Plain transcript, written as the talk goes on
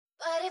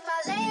But if I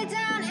lay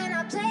down and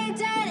I play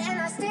dead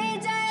and I stay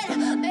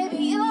dead, maybe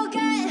you'll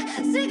get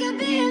sick of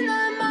being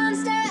the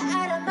monster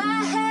out of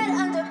my head,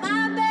 under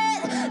my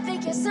bed.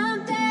 Think you're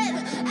something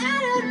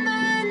out of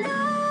my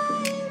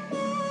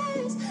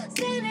nightmares,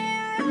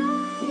 standing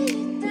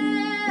right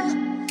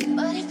there.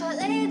 But if I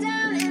lay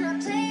down and I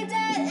play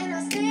dead and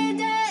I stay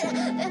dead,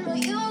 then will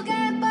you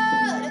get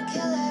bored of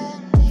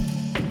killing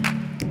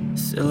me?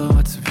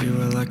 Silhouettes of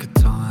you are like a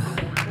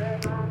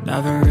taunt.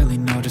 Never really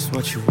know just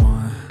what you want.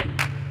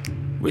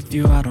 With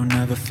you I don't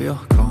ever feel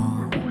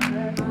calm.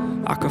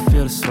 I can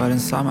feel the sweat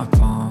inside my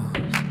palms.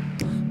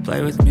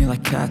 Play with me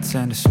like cats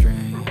and a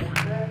string.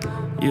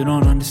 You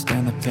don't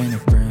understand the pain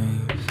it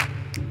brings.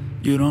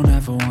 You don't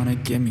ever wanna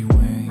give me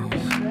wings.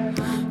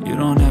 You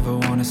don't ever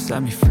wanna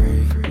set me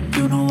free.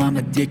 You know I'm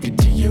addicted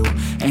to you,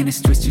 and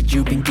it's twisted,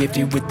 you've been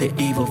gifted with the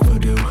evil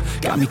voodoo.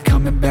 Got me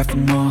coming back for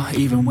more,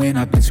 even when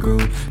I've been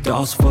screwed.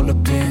 Dolls full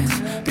of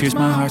pins, pierce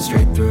my heart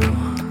straight through.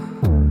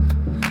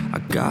 I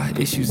got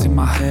issues in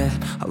my head,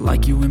 I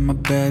like you in my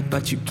bed,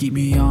 but you keep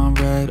me on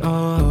red.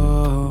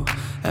 Oh,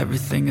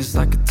 everything is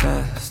like a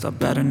test, I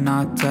better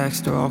not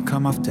text or I'll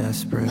come off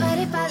desperate. But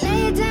if I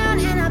lay down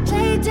and I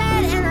play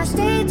dead and I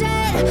stay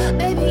dead,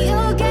 maybe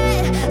you'll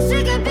get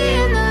sick of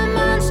being the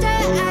monster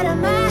out of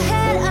my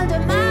head, under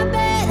my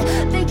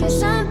bed. Think you're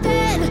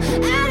something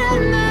out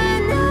of my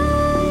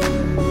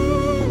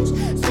nightmares,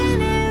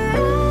 standing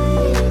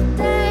right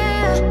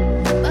there.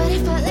 But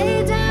if I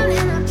lay down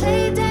and I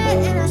play dead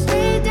and I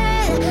stay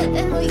dead,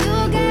 then will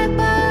you get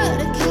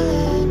bored of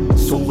killing me?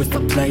 So if I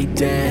play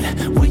dead,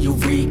 will you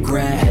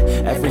regret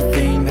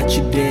everything that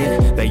you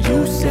did, that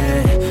you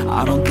said?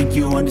 I don't think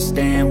you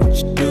understand what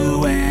you're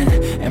doing,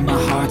 and my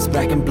heart's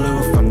black and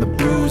blue from the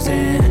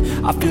bruising.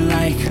 I feel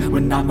like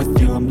when I'm with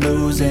you I'm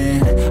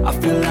losing. I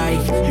feel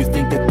like you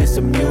think that this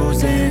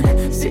amusing,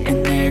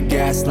 sitting there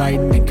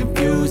gaslighting and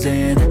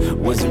confusing.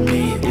 Was it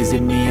me? Is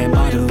it me? Am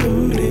I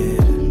deluded?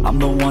 I'm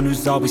the one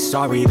who's always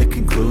sorry, the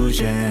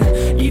conclusion.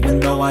 Even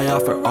though I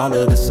offer all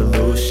of the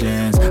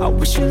solutions, I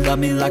wish you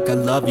loved me like I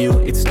love you,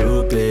 it's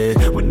stupid.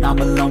 When I'm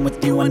alone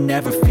with you I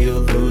never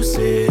feel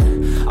lucid.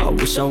 I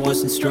wish I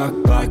wasn't struck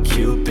by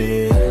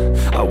Cupid.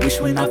 I wish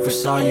when I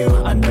first saw you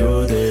I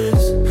knew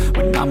this.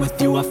 When I'm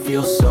with you I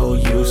feel so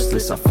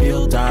useless, I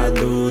feel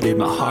diluted,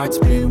 my heart's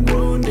been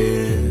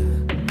wounded.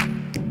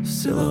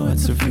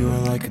 Silhouettes of you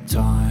are like a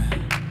taunt.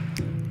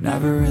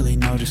 Never really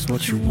know just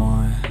what you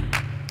want.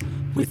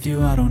 With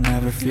you I don't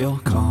ever feel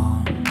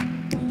calm.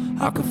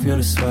 I can feel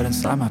the sweat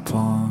inside my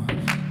palms.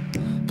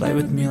 Play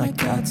with me like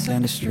cats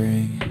and a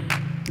string.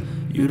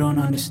 You don't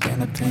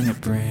understand the pain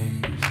it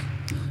brings.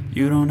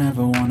 You don't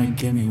ever wanna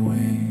give me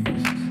wings.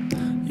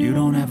 You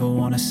don't ever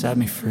wanna set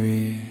me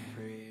free.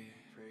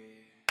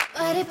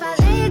 But if I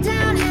lay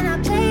down and I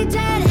play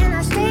dead and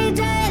I stay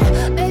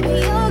dead, maybe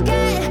you'll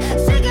get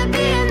sick of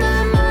being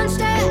the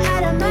monster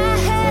out of my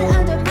head,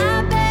 under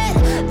my bed.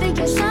 Think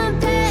you're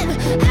something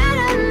out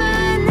of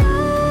my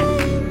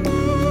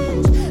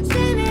nightmares,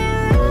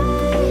 standing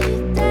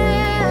right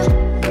there.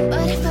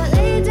 But if I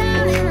lay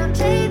down and I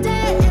play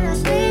dead and I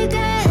stay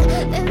dead,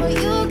 then will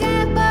you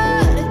get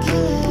bored of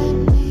killing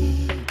me?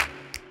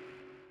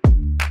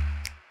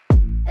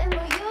 Then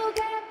will you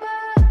get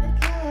bored of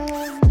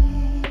killing me?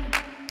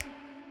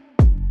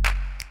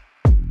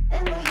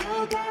 Then will you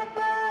get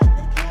bored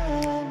of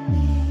killing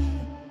me?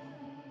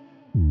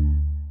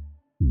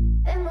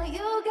 Then will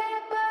you get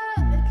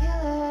bored of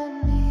killing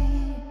me?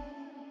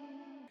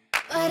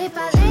 But if I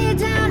lay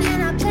down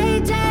and I play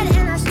dead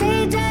and I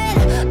stay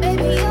dead,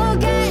 maybe you'll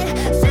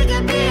get sick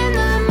of being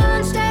the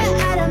monster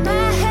out of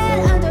my head,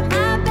 under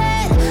my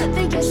bed.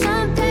 Think you're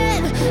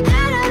something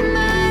out of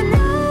my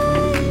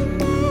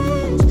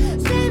nightmares,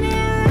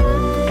 standing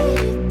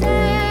right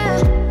there.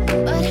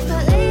 But if I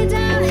lay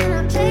down and I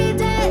play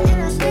dead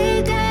and I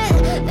stay dead,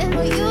 then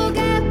will you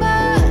get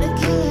bored of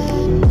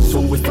killing me? So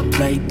if I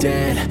play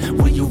dead,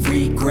 will you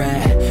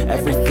regret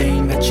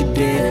everything that you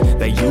did,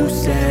 that you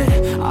said?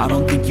 I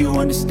don't think you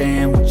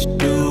understand what you're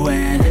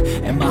doing,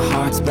 and my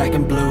heart's black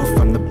and blue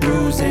from the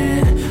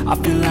bruising. I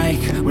feel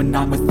like when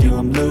I'm with you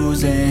I'm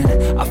losing.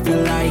 I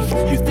feel like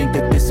you think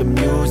that this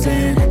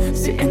amusing,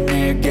 sitting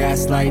there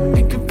gaslighting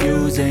and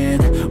confusing.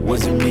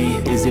 Was it me?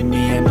 Is it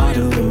me? Am I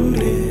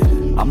deluded?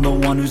 I'm the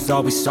one who's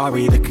always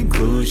sorry, the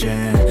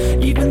conclusion.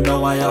 Even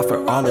though I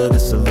offer all of the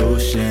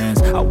solutions,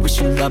 I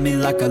wish you loved me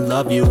like I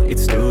love you,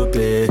 it's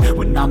stupid.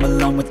 When I'm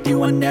alone with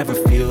you I never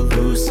feel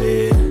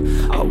lucid.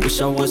 I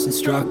wish I wasn't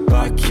struck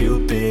by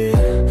Cupid.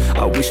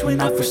 I wish when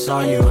I first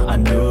saw you I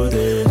knew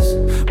this.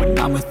 When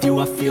I'm with you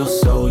I feel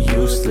so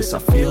useless, I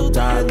feel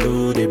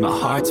diluted, my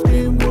heart's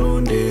been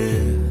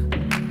wounded.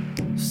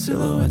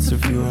 Silhouettes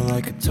of you are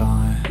like a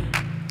taunt.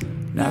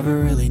 Never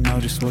really know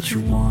just what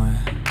you want.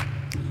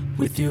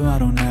 With you I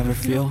don't ever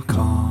feel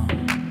calm.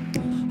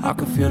 I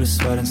can feel the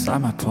sweat inside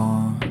my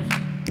palms.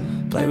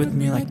 Play with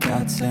me like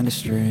cats and a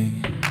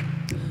string.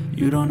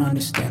 You don't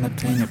understand the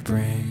pain it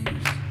brings.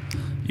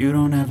 You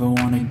don't ever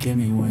wanna give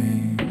me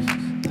wings.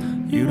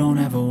 You don't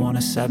ever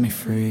wanna set me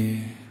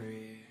free.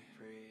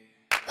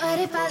 But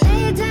if I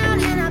lay down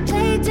and I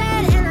play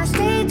dead and I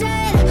stay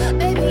dead,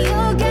 baby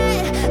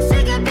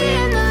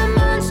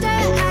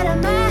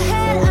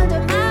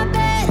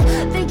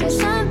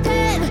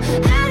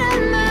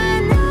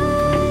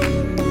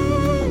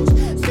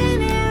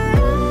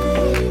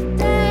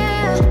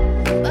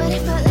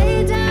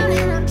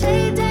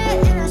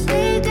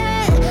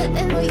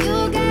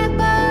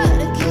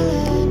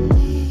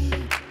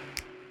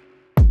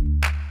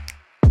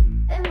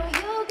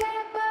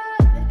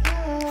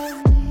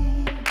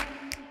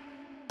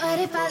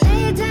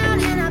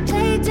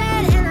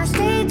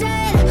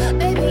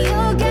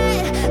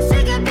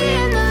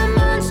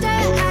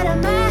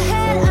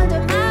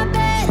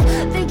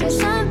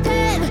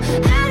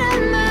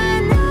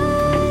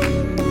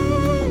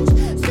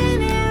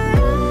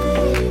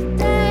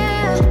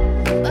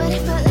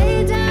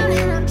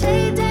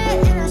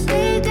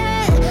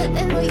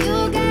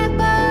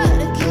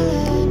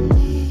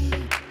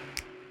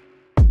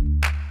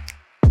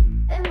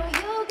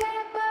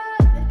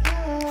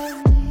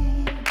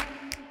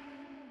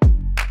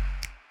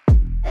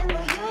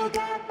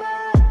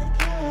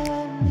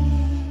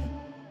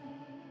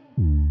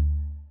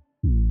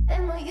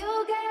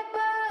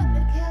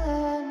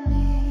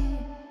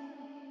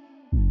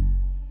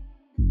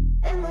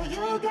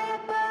you'll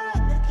get